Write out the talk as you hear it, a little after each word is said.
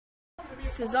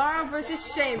Cesaro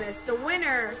versus Sheamus. The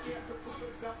winner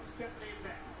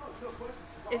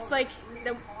is like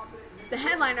the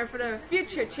headliner for the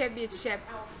future championship,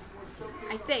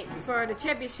 I think, for the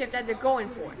championship that they're going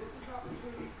for.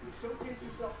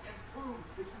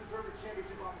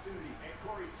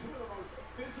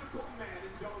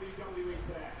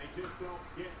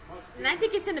 And I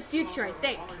think it's in the future, I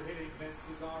think.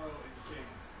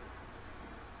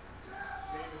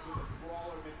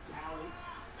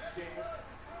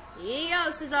 Here you go,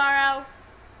 Cesaro.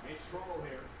 In trouble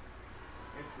here.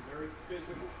 It's the very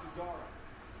physical Cesaro.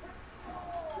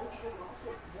 Physical, but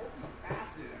also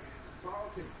multifaceted. I mean, Cesaro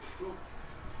can go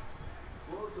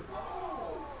blows the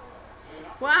ball.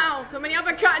 Wow, so many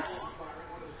uppercuts.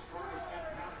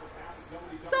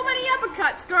 So many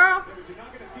uppercuts, girl. But you're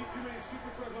not going to see too many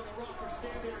superstars on the roster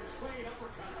stand there and trade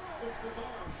uppercuts with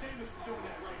Cesaro. Sheamus is doing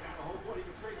that right now. The whole point, he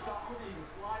can trade shots with you. He can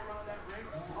fly around that ring.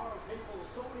 Cesaro capable of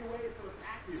so many ways to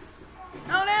attack you.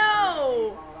 Oh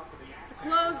no!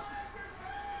 Close.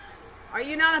 Are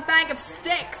you not a bag of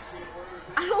sticks?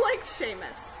 I don't like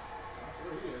Sheamus.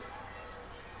 Sure he is.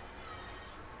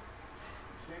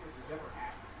 Sheamus has ever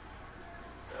had.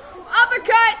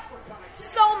 Uppercut!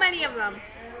 So many of them.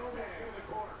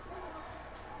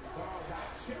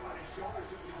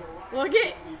 Look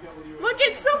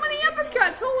at so many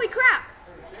uppercuts. Holy crap.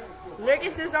 Look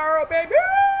at Cesaro, baby.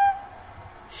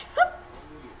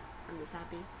 I'm just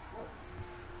happy.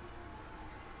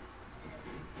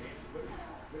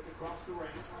 Across the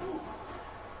ring.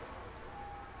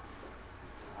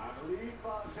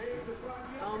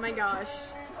 Oh my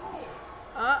gosh.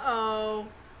 Uh-oh.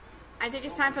 I think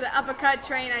it's time for the uppercut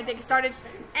train. I think it started.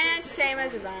 And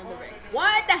Sheamus is on the ring.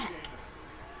 What the heck?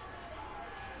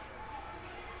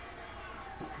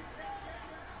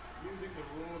 Using the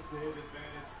rules to his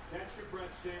advantage. Catch your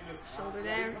breath, Sheamus. Shoulder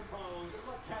there.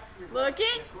 Look Look it.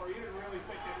 it.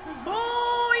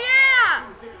 Oh, yeah.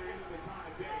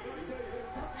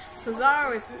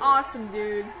 Cesaro is awesome,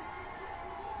 dude.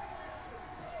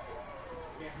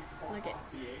 Look it.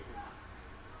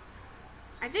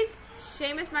 I think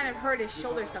Sheamus might have hurt his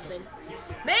shoulder or something.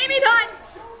 Maybe not.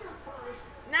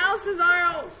 Now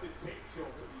Cesaro.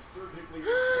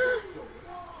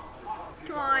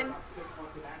 Come on.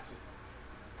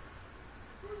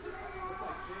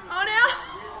 Oh no!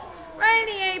 Right in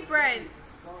the apron.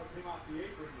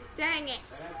 Dang it.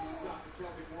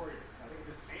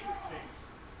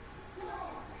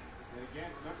 And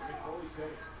again, remember Mick Foley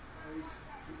said these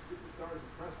two superstars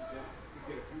impresses him. You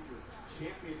get a future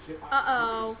championship.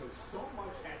 Uh-oh. So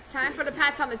much at stake. Time for the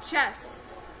pats on the chest.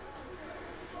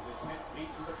 The 10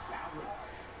 beats of the boundary.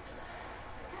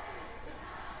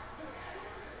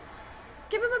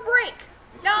 Give him a break.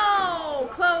 No!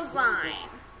 Clothesline.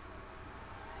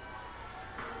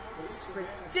 It's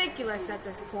ridiculous at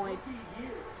this point.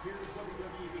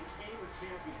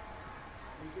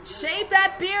 Shave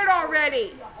that beard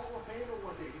already.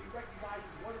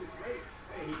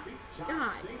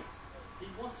 God. He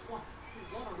won a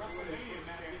WrestleMania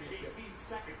match in 18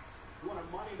 seconds. He won a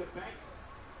Money in the Bank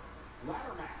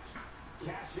ladder match.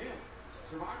 Cash in.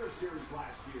 Survivor Series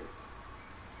last year.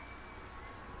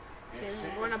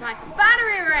 Going up high.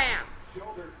 Battery ram.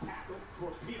 Shoulder tackle,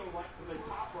 torpedo like from the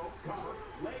top rope, cover,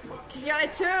 leg hook. He got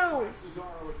it too.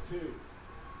 Cesaro at 2.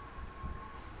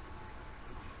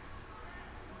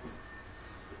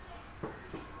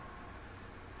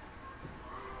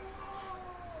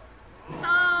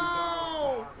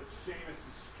 Oh. But Sheamus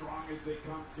is strong as they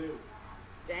come too.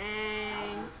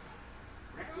 Dang.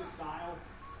 Reckless style.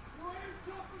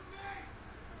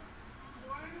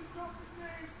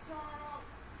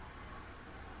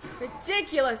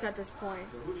 Ridiculous at this point.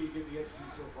 So who do you give the edge to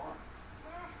so far?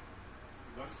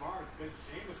 Thus far, it's been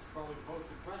Sheamus probably the most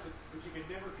impressive, but you can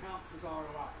never count Cesaro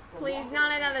out. Please,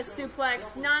 not another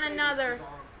suplex. Not another.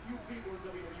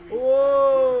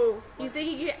 Whoa. You think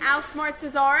he can outsmart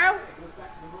Cesaro?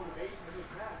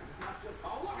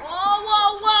 Whoa, whoa,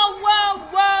 whoa, whoa,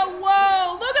 whoa,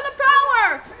 whoa. Look at the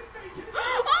power.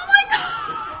 Oh my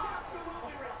god.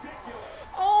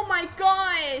 Oh my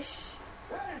gosh.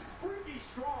 That is freaky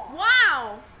strong.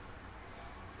 Wow.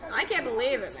 I can't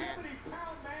believe it, man.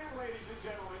 70-pound man, ladies and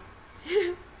gentlemen.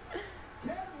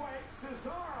 Deadweight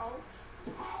Cesaro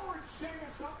powered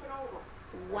Sheamus up and over.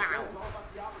 Wow. It's all about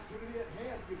the opportunity at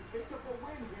hand. You pick up a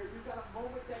win here. You've got a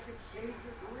moment that can change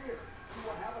your career. You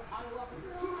will have a title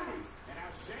opportunity. And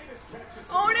now Sheamus catches.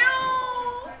 Oh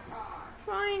no!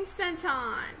 Crying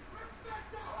senton.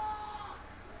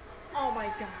 Oh my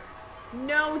god.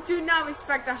 No, do not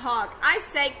respect the Hawk. I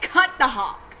say cut the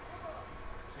Hawk.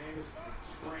 Sheamus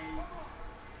trained.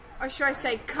 Or should I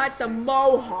say cut the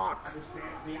Mohawk?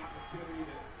 Understands the opportunity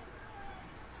that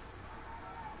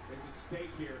at stake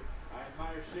here. I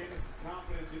admire Sheamus'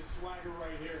 confidence, his swagger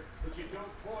right here, but you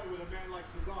don't toy with a man like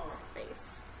Cesaro. His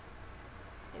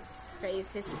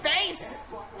face.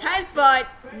 Headbutt.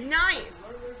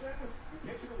 Nice.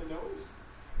 Catch him in the nose?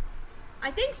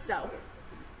 I think so.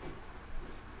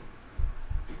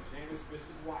 Sheamus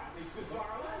misses wildly.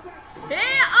 Cesaro, that's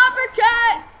Yeah,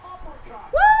 uppercut.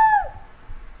 Woo!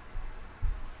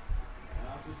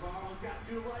 Cesaro's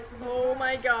got new life in this Oh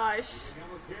my match. gosh. You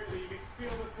almost hear that you can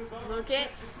feel the Cesaro Look at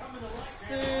section coming to life.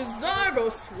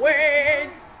 Cesaro swing.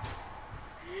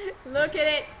 Look at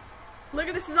it. Look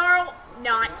at the Cesaro.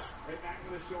 Not. Right back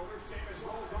to the shoulder. Sheamus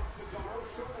rolls up Cesaro.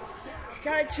 Shoulders down.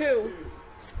 Got it too.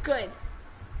 It's good.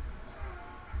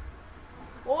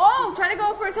 Whoa! Try to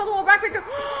go for a tilt-a-wall backbreaker.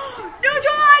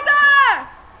 Neutralizer!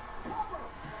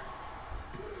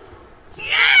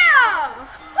 Yeah!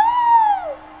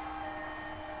 Woo!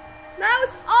 That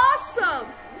was awesome!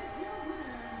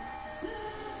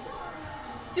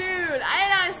 Dude, I did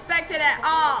not expect it at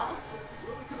all.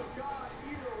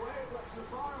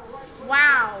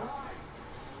 Wow.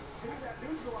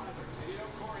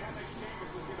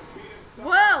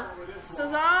 Whoa!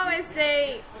 Cesaro is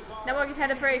the number one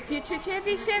contender for a future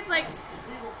championship, like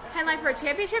headline for a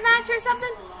championship match or something?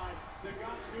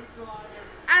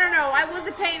 I don't know. I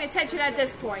wasn't paying attention at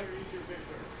this point.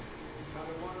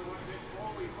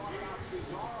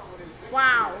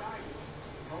 Wow.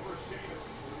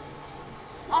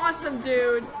 Awesome,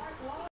 dude.